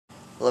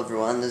Hello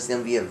everyone, there's going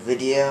to be a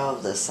video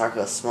of the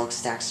Asarco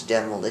Smokestacks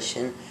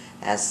Demolition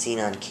as seen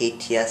on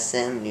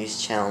KTSM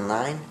News Channel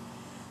 9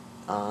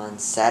 on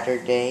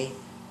Saturday,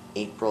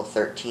 April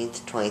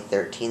 13th,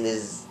 2013.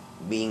 This is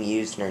being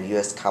used in our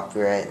U.S.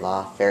 copyright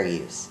law fair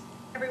use.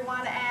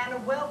 Everyone,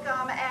 and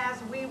welcome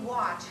as we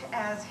watch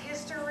as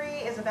history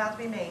is about to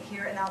be made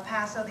here in El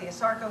Paso. The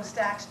Asarco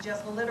stacks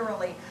just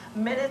literally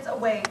minutes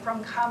away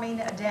from coming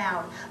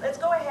down. Let's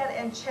go ahead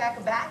and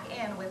check back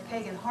in with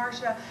Keagan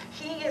Harsha.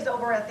 He is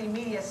over at the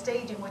media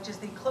staging, which is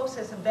the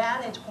closest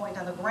vantage point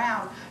on the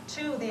ground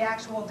to the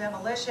actual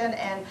demolition.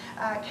 And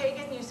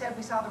Keagan, you said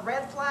we saw the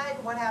red flag.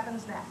 What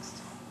happens next?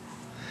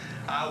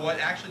 What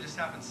actually just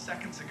happened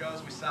seconds ago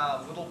is we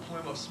saw a little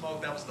plume of smoke.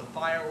 That was the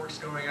fireworks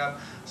going up.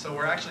 So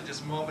we're actually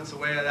just moments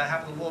away. That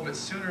happened a little bit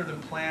sooner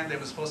than planned. It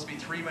was supposed to be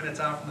 3 minutes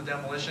out from the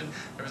demolition.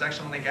 There was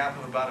actually only a gap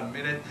of about a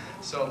minute.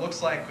 So it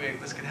looks like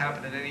this could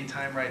happen at any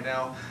time right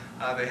now.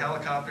 The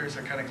helicopters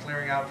are kind of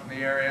clearing out from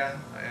the area,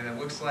 and it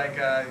looks like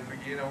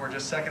we're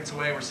just seconds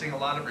away. We're seeing a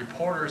lot of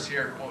reporters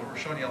here. Well, we're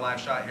showing you a live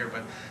shot here,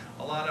 but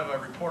a lot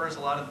of reporters, a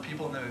lot of the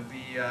people in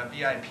the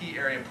VIP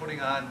area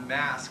putting on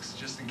masks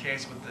just in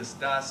case with this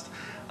dust.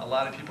 A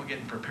lot of people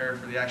getting prepared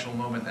for the actual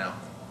moment now.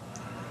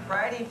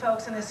 Righty,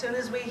 folks, and as soon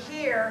as we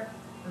hear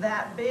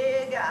that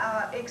big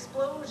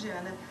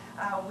explosion,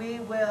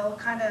 we will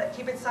kind of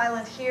keep it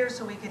silent here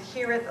so we could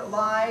hear it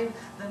live,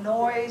 the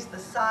noise, the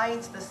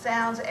sights, the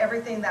sounds,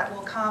 everything that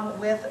will come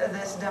with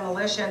this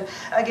demolition.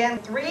 Again,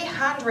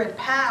 300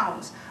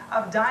 pounds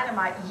of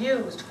dynamite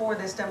used for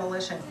this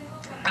demolition.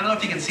 I don't know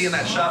if you can see in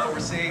that shot, but we're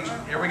seeing,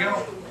 here we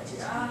go.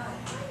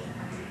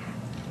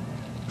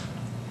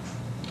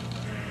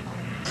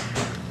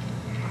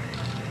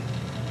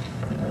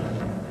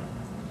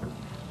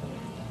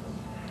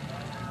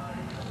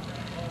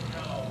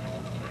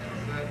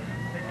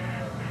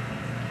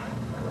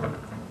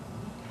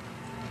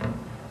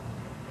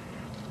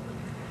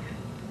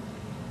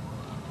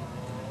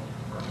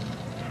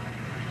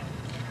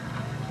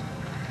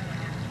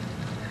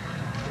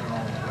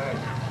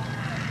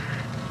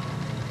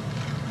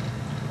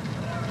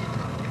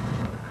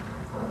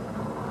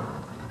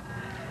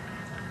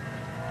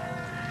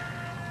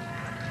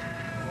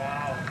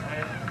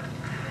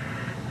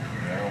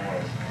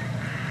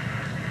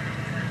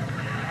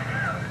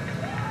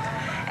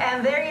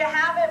 And there you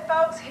have it,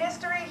 folks.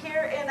 History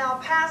here in El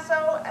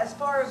Paso. As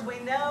far as we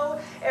know,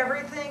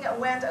 everything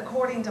went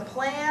according to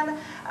plan.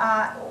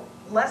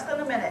 Less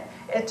than a minute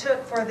it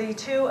took for the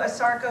two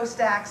Asarco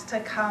stacks to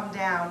come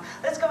down.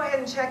 Let's go ahead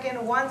and check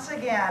in once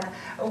again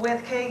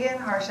with Keagan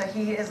Harsha.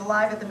 He is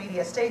live at the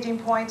media staging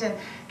point. And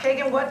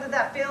Keagan, what did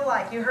that feel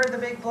like? You heard the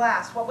big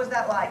blast. What was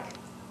that like?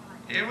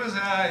 It was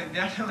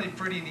definitely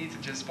pretty neat to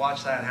just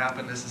watch that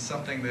happen. This is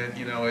something that,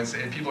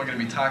 people are going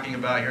to be talking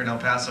about here in El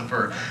Paso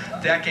for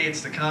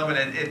decades to come.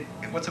 And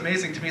what's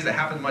amazing to me is it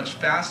happened much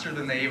faster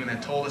than they even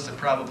had told us it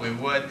probably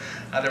would.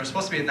 There was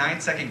supposed to be a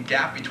 9-second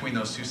gap between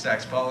those two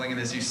stacks falling, and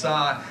as you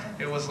saw,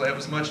 it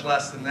was much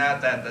less than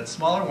that. That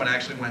smaller one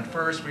actually went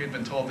first. We had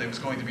been told it was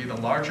going to be the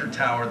larger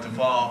tower to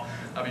fall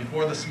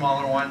before the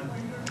smaller one.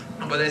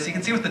 But as you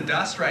can see with the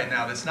dust right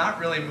now, it's not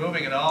really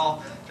moving at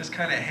all, just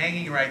kind of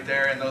hanging right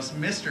there, and those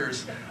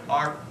misters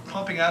are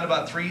pumping out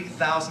about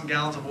 3,000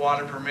 gallons of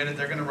water per minute.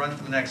 They're going to run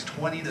for the next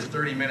 20 to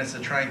 30 minutes to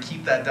try and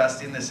keep that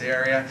dust in this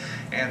area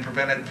and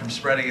prevent it from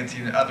spreading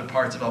into other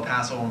parts of El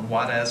Paso and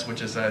Juarez,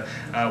 which is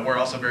we're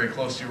also very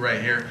close to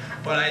right here.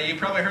 But you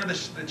probably heard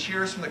the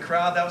cheers from the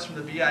crowd. That was from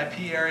the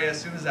VIP area. As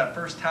soon as that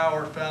first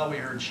tower fell, we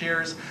heard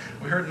cheers.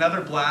 We heard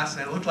another blast,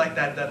 and it looked like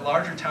that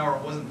larger tower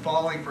wasn't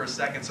falling for a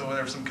second, so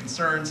there were some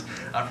concerns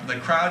from the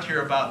crowd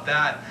here about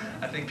that.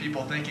 I think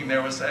people thinking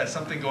there was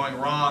something going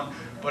wrong,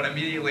 but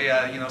immediately,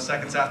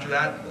 seconds after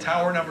that,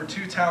 tower number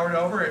 2 towered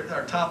over,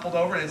 or toppled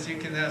over, and as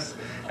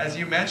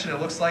you mentioned, it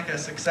looks like a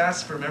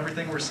success from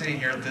everything we're seeing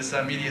here at this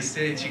media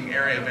staging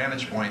area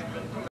vantage point.